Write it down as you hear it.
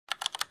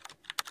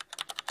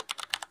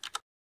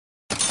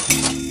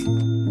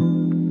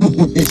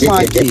It's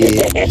my kid.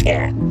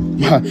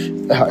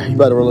 You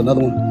about to roll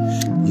another one?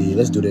 Yeah,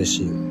 let's do that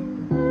shit.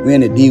 We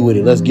in the D with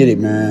it. Let's get it,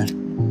 man.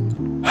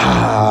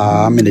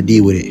 I'm in the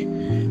D with it.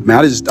 Man,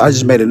 I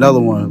just made another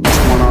one. What's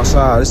going on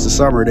outside? It's the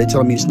summer. They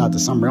telling me it's not the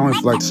summer. I don't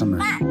even feel like the summer.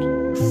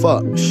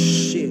 Fuck.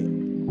 Shit.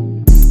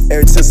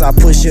 Ever since I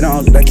put shit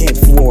on, I can't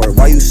forward.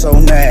 Why you so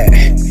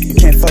mad? You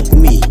can't fuck with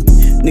me.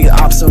 Nigga,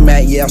 I'm so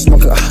mad. Yeah, I'm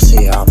smoking. Oh,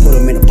 shit, I'll put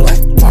him in the black.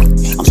 Fuck.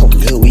 I'm smoking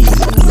good weed.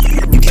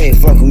 You can't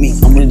fuck with me.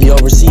 I'm really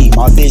overseas.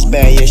 My bitch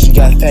bad. Yeah, she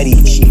got fatty.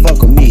 She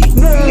fuck with me.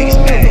 You niggas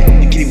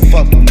mad. You can't even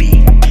fuck with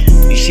me.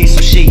 You see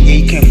some shit.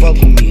 Yeah, you can't fuck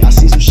with me. I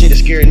see some shit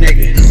that scared a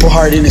nigga. Put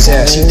hard in his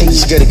ass. He think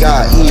he's scared of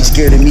God. He ain't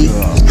scared of me.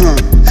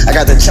 I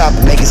got the chopper.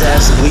 Make his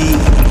ass bleed.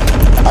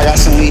 I got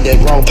some weed that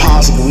grow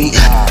pounds of weed.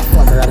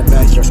 Fuck, I got a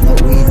backyard, smoke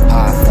weed.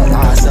 Fuck,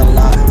 I sell a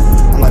lot.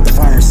 I'm like the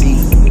pharmacy.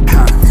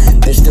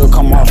 They still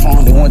call my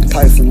phone, they want to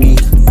play for me.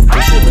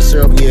 They sipping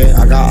syrup, yeah,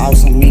 I got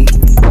outs on me.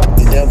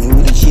 The devil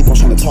really cheap, I'm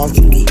trying to talk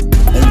to me.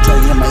 And you tell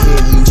you in my head,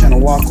 you ain't trying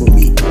to walk with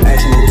me.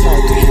 Asking me to talk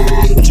to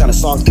him, and trying to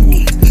talk to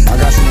me. I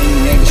got some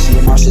negative shit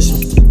in my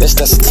system. That's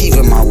sativa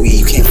in my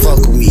weed, you can't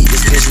fuck with me.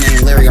 This bitch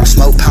named Larry, I'm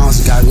smoke pounds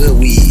and got good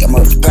weed.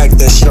 I'ma pack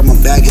that shit, I'ma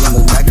bag it,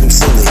 I'ma back them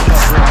silly.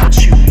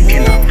 You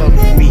cannot fuck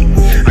with me.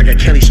 I got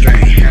Kelly strain,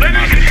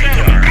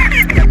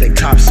 I got that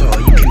top saw,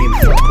 you can't even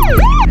fuck with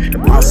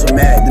me. I'm so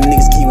mad, them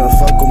niggas can't even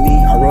fuck with me.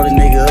 I rolled a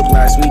nigga up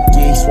last week,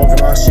 yeah, he smoking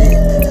all shit.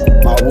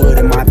 My wood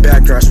in my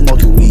backyard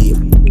smoking weed.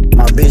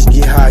 My bitch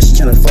get high, she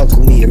tryna fuck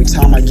with me. Every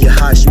time I get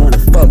high, she wanna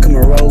fuck, come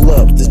and roll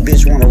up. This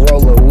bitch wanna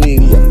roll up with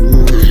me.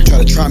 Try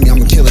to try me,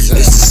 I'ma kill it.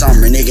 It's the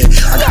summer, nigga.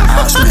 I got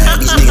ops, man.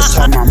 These niggas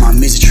talking about my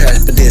music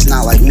trash, but it's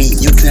not like me.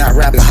 You cannot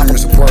rap the Hummer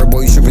support,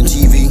 boy, you tripping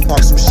TV.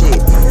 Talk some shit.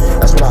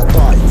 That's what I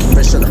thought. You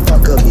better shut the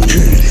fuck up, me.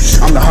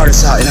 I'm the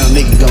hardest out, and a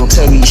nigga gon'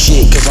 tell me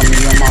shit. Cause I'm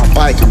on my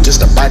bike, I'm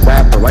just a bike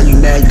rapper. Why you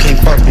mad? You can't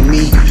fuck with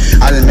me.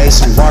 I done made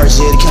some bars,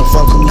 yeah, they can't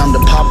fuck with me. I'm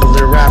the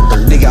popular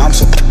rapper. Nigga, I'm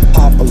so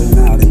popular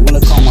now. They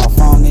wanna call my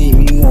phone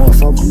name, you wanna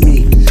fuck with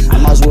me. I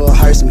might as well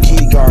hire some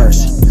kitty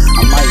guards.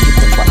 I might get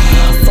the fuck,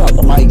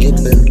 I might get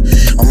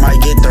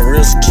the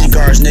real kitty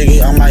guards,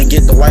 nigga. I might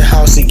get the White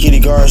House and kitty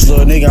guards,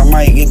 little nigga. I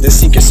might get the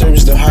Secret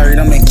Service to hire